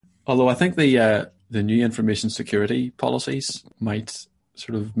Although I think the new information security policies might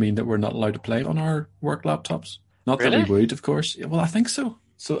sort of mean that we're not allowed to play on our work laptops. Not that we Really? would, of course. Yeah, well, I think so.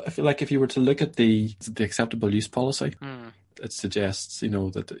 So I feel like if you were to look at the acceptable use policy, Hmm. it suggests,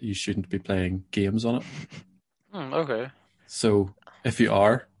 that you shouldn't be playing games on it. Okay. So if you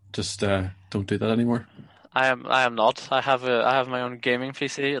are, just don't do that anymore. I am not. I have my own gaming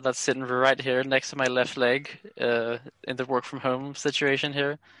PC that's sitting right here next to my left leg, in the work from home situation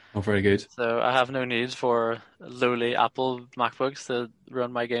here. Oh, very good. So I have no need for lowly Apple MacBooks to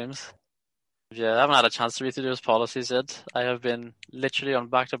run my games. Yeah, I haven't had a chance to read through those policies yet. I have been literally on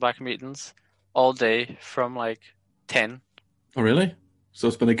back-to-back meetings all day from like 10. Oh, really? So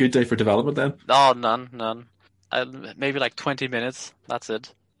it's been a good day for development then? Oh, none, none. Maybe like 20 minutes. That's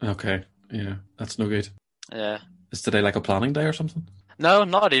it. Okay. Yeah, that's no good. Yeah. Is today like a planning day or something? No,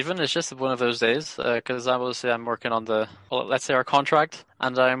 not even. It's just one of those days. Because I'm working on well, let's say our contract,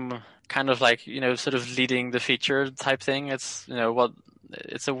 and I'm kind of like, sort of leading the feature type thing. It's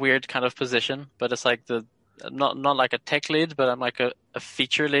a weird kind of position, but it's like not like a tech lead, but I'm like a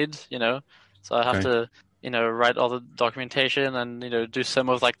feature lead, So I have Okay. to, write all the documentation and, do some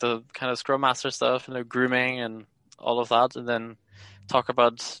of like the kind of Scrum Master stuff, grooming and all of that, and then talk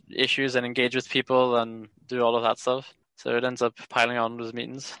about issues and engage with people and do all of that stuff. So it ends up piling on with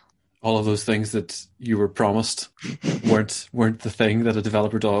meetings. All of those things that you were promised weren't the thing that a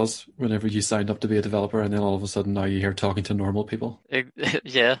developer does whenever you signed up to be a developer, and then all of a sudden now you're here talking to normal people.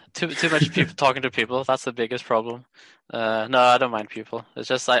 Yeah, too much people talking to people. That's the biggest problem. No, I don't mind people. It's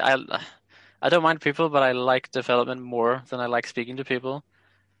just I don't mind people, but I like development more than I like speaking to people.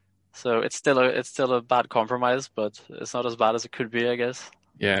 So it's still a bad compromise, but it's not as bad as it could be, I guess.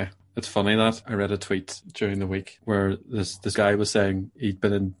 Yeah, it's funny that I read a tweet during the week where this guy was saying he'd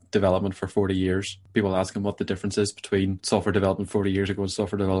been in development for 40 years. People ask him what the difference is between software development 40 years ago and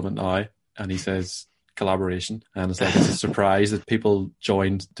software development now, and he says collaboration. And it's like it's a surprise that people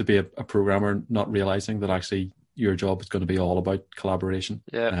joined to be a programmer, not realizing that actually your job is going to be all about collaboration,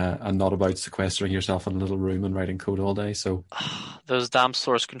 Yeah. and not about sequestering yourself in a little room and writing code all day. So Those damn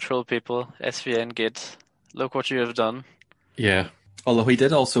source control people, SVN, Git. Look what you have done. yeah. Although he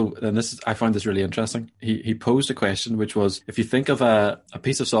did also, and I found this really interesting. He posed a question, which was, if you think of a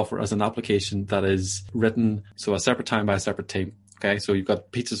piece of software as an application that is written, so a separate time by a separate team. Okay, so you've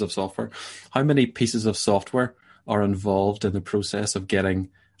got pieces of software. How many pieces of software are involved in the process of getting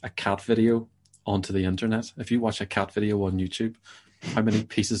a cat video onto the internet? If you watch a cat video on YouTube, how many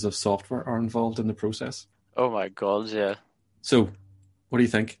pieces of software are involved in the process? Oh my God, yeah. So, what do you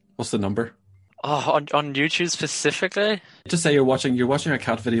think? What's the number? Oh, on YouTube specifically? Just say you're watching a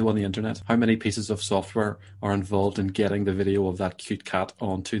cat video on the internet. How many pieces of software are involved in getting the video of that cute cat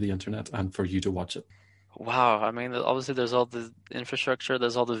onto the internet and for you to watch it? Wow, I mean, obviously there's all the infrastructure,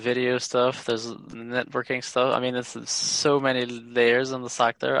 there's all the video stuff, there's networking stuff. I mean, it's so many layers on the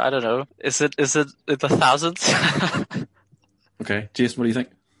stack there. I don't know. Is it in the thousands? Okay, Jason, what do you think?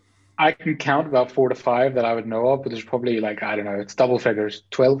 I can count about 4 to 5 that I would know of, but there's probably like, I don't know, it's double figures,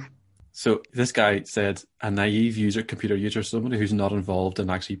 12. So this guy said a naive computer user, somebody who's not involved in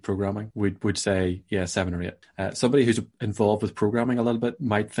actually programming, would say, yeah, 7 or 8. Somebody who's involved with programming a little bit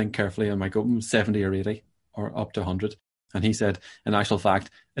might think carefully and might go 70 or 80 or up to 100. And he said, in actual fact,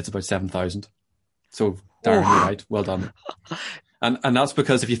 it's about 7,000. So Darren, you're right. Well done. And that's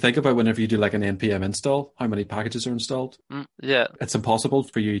because if you think about whenever you do like an npm install, how many packages are installed? Yeah. It's impossible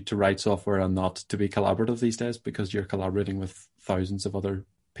for you to write software and not to be collaborative these days because you're collaborating with thousands of other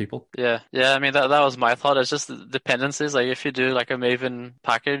people. Yeah. I mean, that was my thought. It's just dependencies. Like if you do like a Maven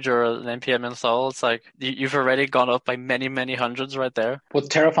package or an npm install, it's like you've already gone up by many, many hundreds right there. What's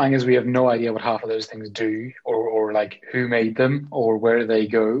terrifying is we have no idea what half of those things do or like who made them or where they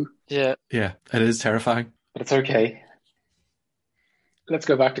go. Yeah. Yeah, it is terrifying. But it's okay. Let's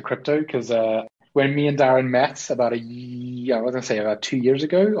go back to crypto because when me and Darren met about about 2 years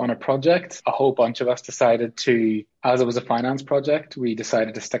ago on a project, a whole bunch of us decided to, as it was a finance project, we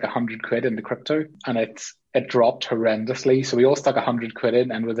decided to stick 100 quid into crypto, and it dropped horrendously. So we all stuck 100 quid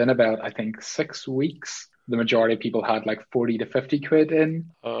in, and within about, I think, 6 weeks, the majority of people had like 40 to 50 quid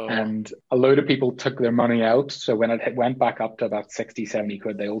in, and a load of people took their money out. So when it went back up to about 60, 70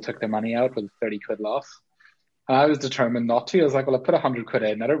 quid, they all took their money out with a 30 quid loss. And I was determined not to. I was like, well, I put 100 quid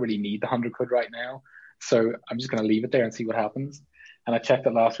in. I don't really need the 100 quid right now. So I'm just going to leave it there and see what happens. And I checked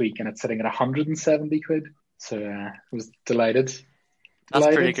it last week and it's sitting at 170 quid. So I was delighted.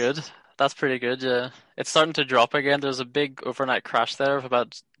 That's pretty good. That's pretty good, yeah. It's starting to drop again. There's a big overnight crash there of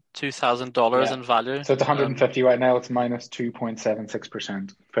about $2,000 in value. So it's 150 right now. It's minus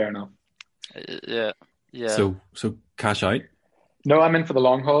 2.76%. Fair enough. Yeah. So cash out? No, I'm in for the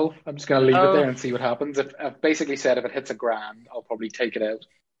long haul. I'm just going to leave it Oh, there and see what happens. If I've basically said if it hits $1,000, I'll probably take it out.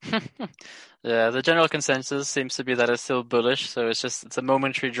 yeah. The general consensus seems to be that it's still bullish, so it's a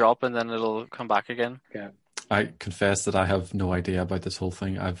momentary drop and then it'll come back again. Yeah. I confess that I have no idea about this whole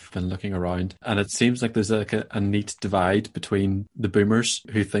thing. I've been looking around, and it seems like there's like a neat divide between the boomers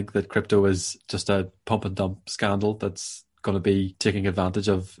who think that crypto is just a pump and dump scandal that's going to be taking advantage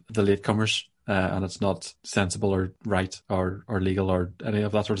of the latecomers. And it's not sensible or right or legal or any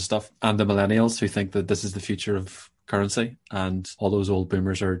of that sort of stuff. And the millennials who think that this is the future of currency, and all those old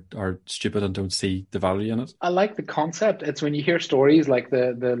boomers are stupid and don't see the value in it. I like the concept. It's when you hear stories like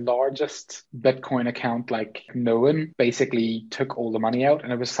the largest Bitcoin account, like Noan, basically took all the money out,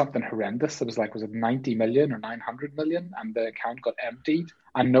 and it was something horrendous. It was like, was it 90 million or 900 million? And the account got emptied,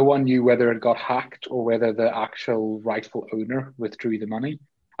 and no one knew whether it got hacked or whether the actual rightful owner withdrew the money.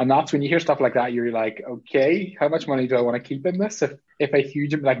 And that's when you hear stuff like that, you're like, okay, how much money do I want to keep in this? If a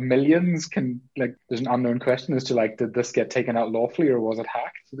huge, like millions can, like, there's an unknown question as to like, did this get taken out lawfully or was it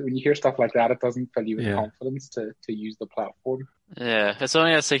hacked? So when you hear stuff like that, it doesn't fill you with Yeah. confidence to use the platform. Yeah, it's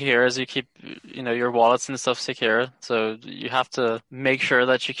only as secure as you keep, your wallets and stuff secure. So you have to make sure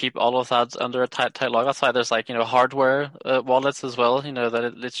that you keep all of that under a tight lock. That's why there's like, hardware wallets as well, that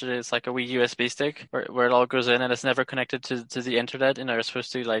it literally is like a wee USB stick where it all goes in and it's never connected to the internet. You're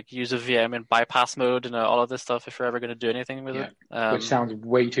supposed to like use a VM in bypass mode and all of this stuff if you're ever going to do anything with Yeah. it. Which sounds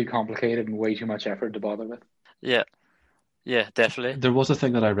way too complicated and way too much effort to bother with. Yeah, yeah, definitely. There was a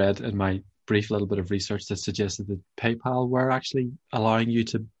thing that I read in my brief little bit of research that suggested that PayPal were actually allowing you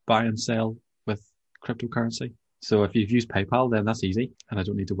to buy and sell with cryptocurrency. So if you've used PayPal, then that's easy, and I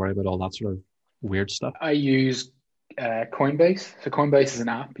don't need to worry about all that sort of weird stuff. I use Coinbase. So Coinbase is an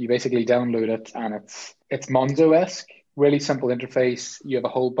app. You basically download it, and it's Monzo-esque. Really simple interface. You have a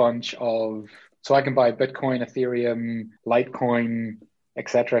whole bunch of, so I can buy Bitcoin, Ethereum, Litecoin,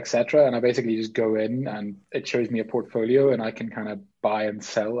 etc., and I basically just go in and it shows me a portfolio, and I can kind of buy and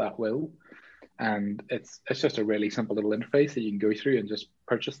sell at will. And it's just a really simple little interface that you can go through and just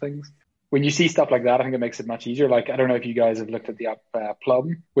purchase things. When you see stuff like that, I think it makes it much easier. Like, I don't know if you guys have looked at the app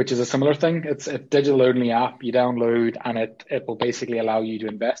Plum, which is a similar thing. It's a digital-only app you download, and it will basically allow you to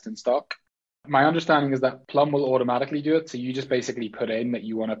invest in stock. My understanding is that Plum will automatically do it. So you just basically put in that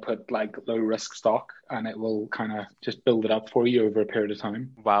you want to put like low-risk stock, and it will kind of just build it up for you over a period of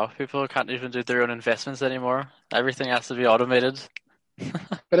time. Wow, people can't even do their own investments anymore. Everything has to be automated.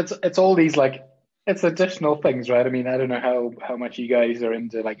 But it's all these like, it's additional things, right? I mean, I don't know how much you guys are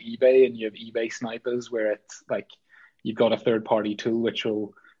into like eBay, and you have eBay snipers where it's like you've got a third party tool which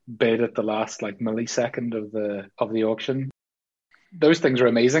will bid at the last like millisecond of the auction. Those things are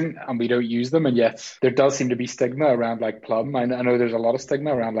amazing and we don't use them, and yet there does seem to be stigma around like Plum. I know there's a lot of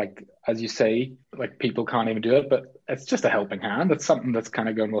stigma around, like, as you say, like people can't even do it, but it's just a helping hand. It's something that's kind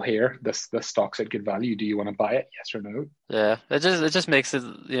of going, well, here, this stock's at good value. Do you want to buy it? Yes or no? Yeah, it just makes it,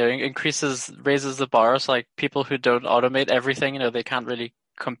 raises the bar. So like people who don't automate everything, they can't really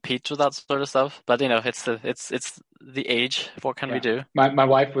compete with that sort of stuff. But it's the age. What can we do? My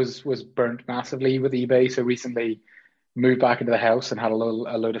wife was burnt massively with eBay. So recently moved back into the house and had a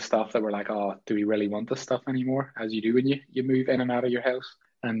load of stuff that were like, oh, do we really want this stuff anymore? As you do when you move in and out of your house.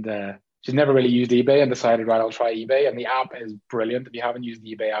 And she's never really used eBay and decided, right, I'll try eBay. And the app is brilliant. If you haven't used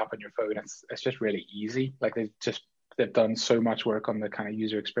the eBay app on your phone, it's just really easy. Like they've done so much work on the kind of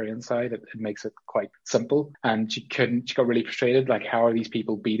user experience side. It makes it quite simple. And she got really frustrated. Like, how are these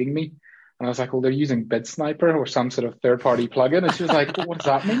people beating me? And I was like, well, they're using BidSniper or some sort of third-party plugin. And she was like, well, what does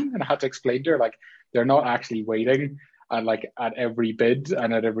that mean? And I had to explain to her, like, they're not actually waiting at every bid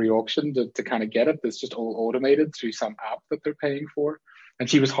and at every auction to kind of get it. It's just all automated through some app that they're paying for. And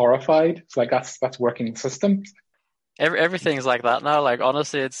she was horrified. It's like, that's working systems. Everything's like that now. Like,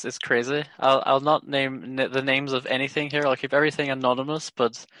 honestly, it's crazy. I'll not name the names of anything here. I'll keep everything anonymous.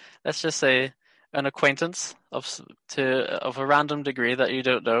 But let's just say an acquaintance of a random degree that you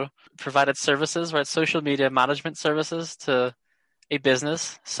don't know provided services, right? Social media management services to a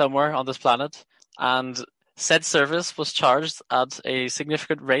business somewhere on this planet, and said service was charged at a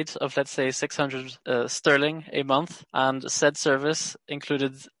significant rate of, let's say, 600 sterling a month, and said service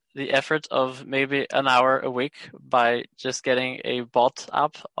included the effort of maybe an hour a week by just getting a bot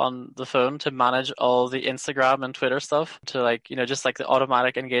app on the phone to manage all the Instagram and Twitter stuff, to just like the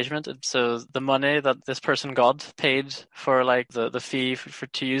automatic engagement. And so the money that this person got paid for like the fee for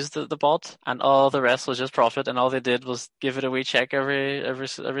to use the bot, and all the rest was just profit, and all they did was give it a wee check every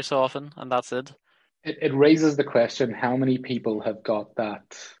so often, and that's it. It raises the question, how many people have got that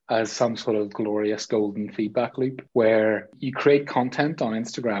as some sort of glorious golden feedback loop where you create content on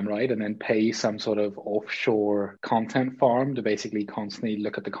Instagram, right? And then pay some sort of offshore content farm to basically constantly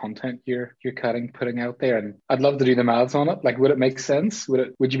look at the content you're putting out there. And I'd love to do the maths on it. Like, would it make sense?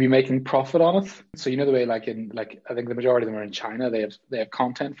 Would you be making profit on it? So you know the way, like I think the majority of them are in China, they have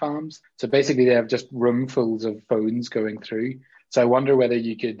content farms. So basically they have just roomfuls of phones going through. So I wonder whether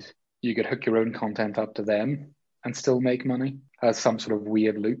you could hook your own content up to them and still make money as some sort of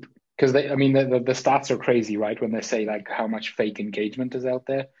weird loop. Because the stats are crazy, right? When they say like how much fake engagement is out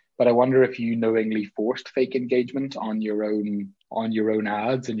there. But I wonder if you knowingly forced fake engagement on your own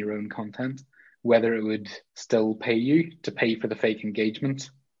ads and your own content, whether it would still pay you to pay for the fake engagement.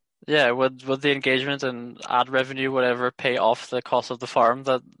 Yeah, would the engagement and ad revenue, whatever, pay off the cost of the farm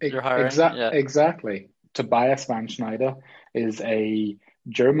that you're hiring? Exactly. Tobias Van Schneider is a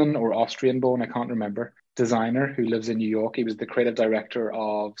German or Austrian born, I can't remember, designer who lives in New York. He was the creative director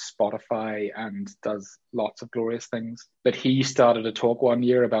of Spotify and does lots of glorious things. But he started a talk one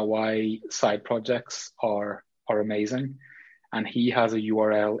year about why side projects are amazing. And he has a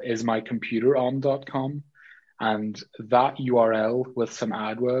URL, ismycomputeron.com. And that URL with some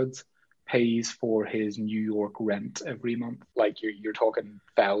AdWords pays for his New York rent every month. Like you're talking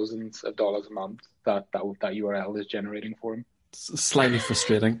thousands of dollars a month that URL is generating for him. Slightly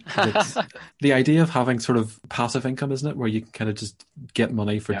frustrating. The idea of having sort of passive income, isn't it, where you can kind of just get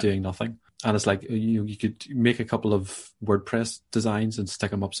money for doing nothing. And it's like you could make a couple of WordPress designs and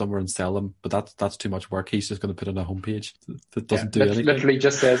stick them up somewhere and sell them, but that's too much work. He's just going to put in a homepage that doesn't do anything. Literally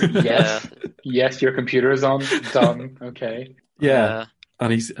just says yes, your computer is on, done, okay. Yeah.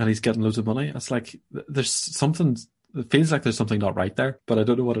 And he's getting loads of money. It's like there's something. It feels like there's something not right there, but I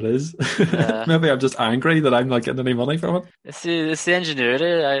don't know what it is. Maybe I'm just angry that I'm not getting any money from it. It's the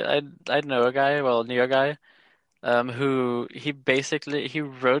ingenuity. I knew a guy, who he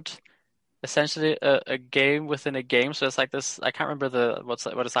wrote essentially a game within a game. So it's like this. I can't remember what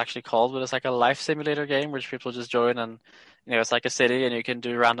it's actually called, but it's like a life simulator game which people just join, and it's like a city, and you can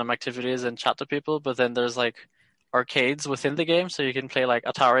do random activities and chat to people. But then there's like arcades within the game, so you can play like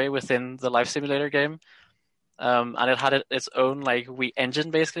Atari within the life simulator game. And it had its own like Wii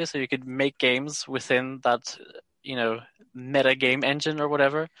engine basically, so you could make games within that, meta game engine or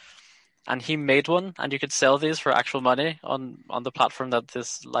whatever. And he made one, and you could sell these for actual money on the platform that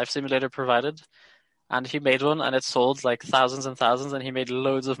this life simulator provided. And he made one, and it sold like thousands and thousands, and he made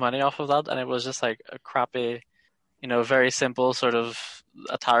loads of money off of that. And it was just like a crappy, very simple sort of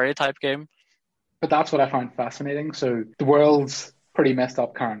Atari type game. But that's what I find fascinating. So the world's pretty messed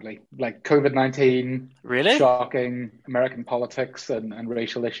up currently. Like COVID-19, really shocking, American politics and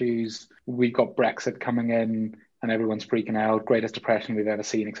racial issues. We've got Brexit coming in and everyone's freaking out, greatest depression we've ever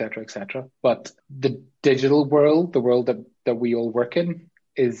seen, etc., etc. But the digital world, the world that we all work in,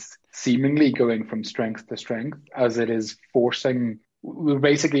 is seemingly going from strength to strength as it is forcing, we're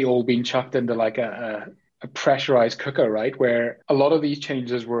basically all being chucked into like a pressurized cooker, right? Where a lot of these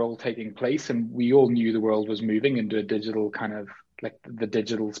changes were all taking place and we all knew the world was moving into a digital kind of like the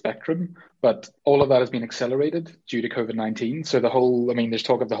digital spectrum, but all of that has been accelerated due to COVID-19. So there's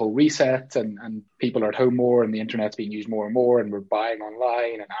talk of the whole reset and people are at home more and the internet's being used more and more and we're buying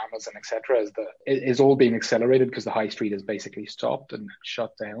online and Amazon, etc. is all being accelerated because the high street is basically stopped and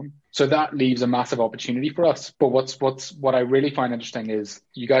shut down. So that leaves a massive opportunity for us. But what I really find interesting is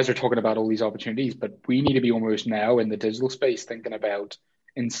you guys are talking about all these opportunities, but we need to be almost now in the digital space thinking about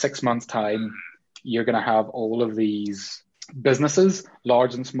in 6 months' time, you're going to have all of these businesses,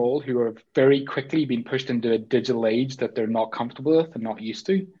 large and small, who are very quickly being pushed into a digital age that they're not comfortable with and not used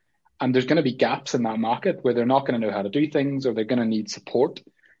to. And there's going to be gaps in that market where they're not going to know how to do things or they're going to need support.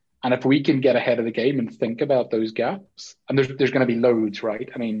 And if we can get ahead of the game and think about those gaps, and there's going to be loads, right?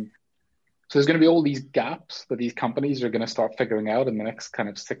 I mean, so there's going to be all these gaps that these companies are going to start figuring out in the next kind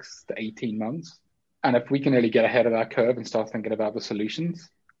of 6 to 18 months. And if we can really get ahead of that curve and start thinking about the solutions,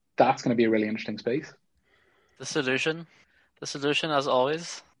 that's going to be a really interesting space. The solution, as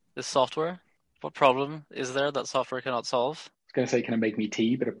always, is software. What problem is there that software cannot solve? I was going to say, can it make me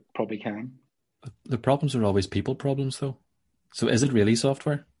tea? But it probably can. The problems are always people problems, though. So is it really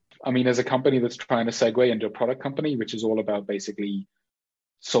software? I mean, as a company that's trying to segue into a product company, which is all about basically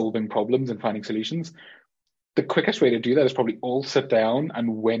solving problems and finding solutions, the quickest way to do that is probably all sit down and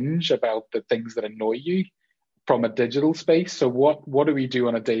whinge about the things that annoy you from a digital space. So what do we do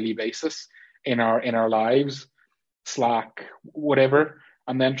on a daily basis in our lives? Slack, whatever,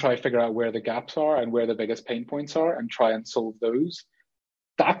 and then try to figure out where the gaps are and where the biggest pain points are and try and solve those.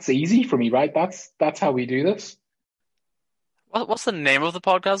 That's easy for me, right? That's how we do this. What's the name of the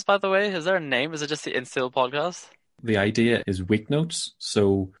podcast, by the way? Is there a name? Is it just the Instill podcast? The idea is week notes.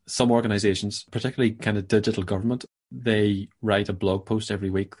 So some organizations, particularly kind of digital government, they write a blog post every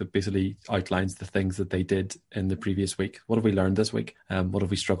week that basically outlines the things that they did in the previous week. What have we learned this week? What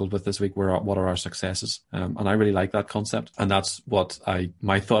have we struggled with this week? What are our successes? And I really like that concept. And that's what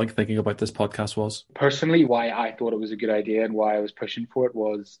my thinking about this podcast was. Personally, why I thought it was a good idea and why I was pushing for it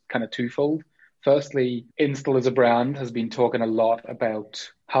was kind of twofold. Firstly, Instill as a brand has been talking a lot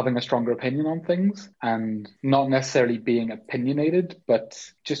about having a stronger opinion on things and not necessarily being opinionated,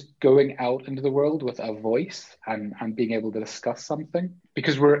 but just going out into the world with a voice and being able to discuss something.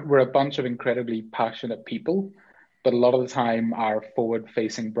 Because we're a bunch of incredibly passionate people, but a lot of the time our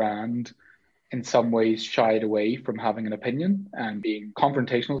forward-facing brand in some ways shied away from having an opinion and being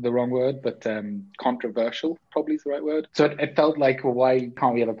confrontational is the wrong word, but controversial probably is the right word. So it felt like, well, why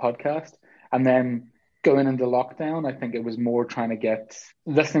can't we have a podcast? And then going into lockdown, I think it was more trying to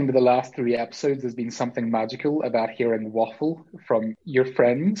listening to the last 3 episodes, there's been something magical about hearing waffle from your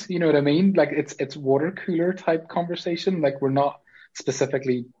friends. You know what I mean? Like it's water cooler type conversation. Like we're not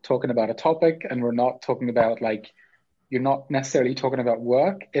specifically talking about a topic and we're not talking about you're not necessarily talking about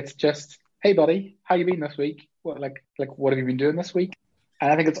work. It's just, hey buddy, how you been this week? What have you been doing this week?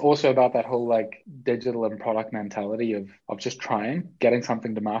 And I think it's also about that whole digital and product mentality of just getting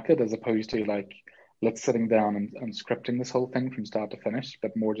something to market as opposed to let's sitting down and scripting this whole thing from start to finish,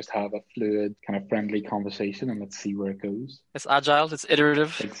 but more just have a fluid kind of friendly conversation and let's see where it goes. It's agile, it's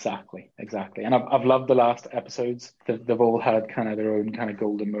iterative. Exactly. And I've loved the last episodes. They've all had kind of their own kind of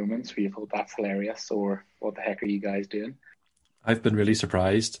golden moments where you thought that's hilarious or what the heck are you guys doing? I've been really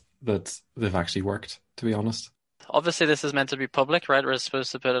surprised that they've actually worked, to be honest. Obviously, this is meant to be public, right? We're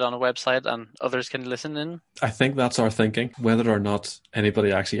supposed to put it on a website and others can listen in. I think that's our thinking. Whether or not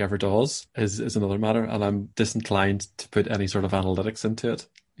anybody actually ever does is another matter. And I'm disinclined to put any sort of analytics into it.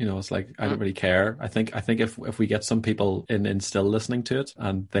 You know, it's like, I don't really care. I think if we get some people in still listening to it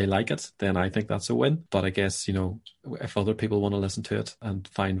and they like it, then I think that's a win. But I guess, you know, if other people want to listen to it and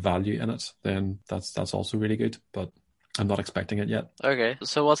find value in it, then that's also really good. But I'm not expecting it yet. Okay,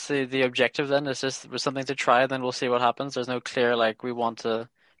 so what's the objective then? Is this something to try, then we'll see what happens? There's no clear, we want to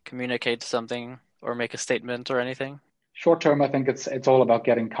communicate something or make a statement or anything? Short term, I think it's all about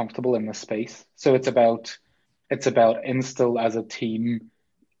getting comfortable in the space. So it's about Instill as a team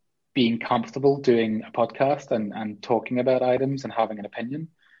being comfortable doing a podcast and talking about items and having an opinion.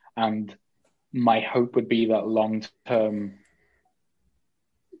 And my hope would be that long term,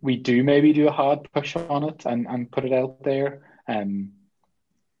 we do maybe do a hard push on it and put it out there.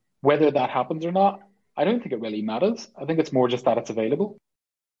 Whether that happens or not, I don't think it really matters. I think it's more just that it's available.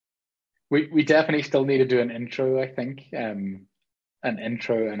 We definitely still need to do an intro, I think. An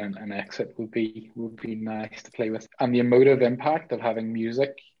intro and an exit would be nice to play with. And the emotive impact of having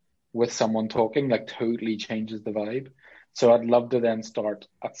music with someone talking totally changes the vibe. So I'd love to then start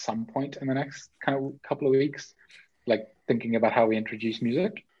at some point in the next kind of couple of weeks, thinking about how we introduce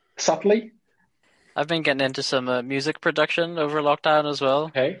music subtly. I've been getting into some music production over lockdown as well.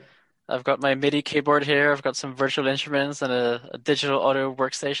 Okay. I've got my MIDI keyboard here. I've got some virtual instruments and a digital audio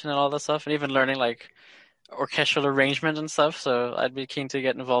workstation and all that stuff, and even learning orchestral arrangement and stuff. So I'd be keen to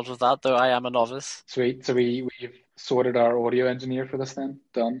get involved with that, though I am a novice. Sweet. So we've sorted our audio engineer for this then?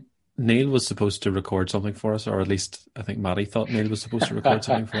 Done. Neil was supposed to record something for us, or at least I think Maddie thought Neil was supposed to record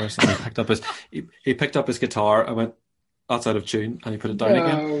something for us. And he picked up his guitar and went, "That's out of tune," and he put it down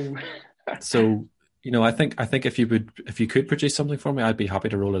again. So, you know, I think if you could produce something for me, I'd be happy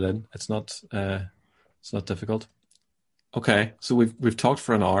to roll it in. It's not difficult. Okay, so we've talked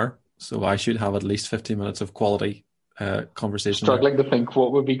for an hour, so I should have at least 15 minutes of quality conversation. Struggling to think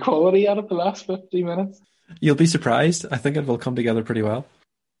what would be quality out of the last 50 minutes. You'll be surprised. I think it will come together pretty well.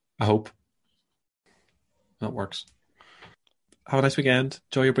 I hope. That works. Have a nice weekend.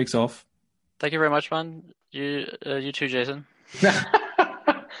 Enjoy your breaks off. Thank you very much, man. You too, Jason.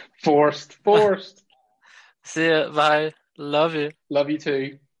 Forced. See ya. Bye. Love you. Love you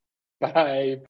too. Bye.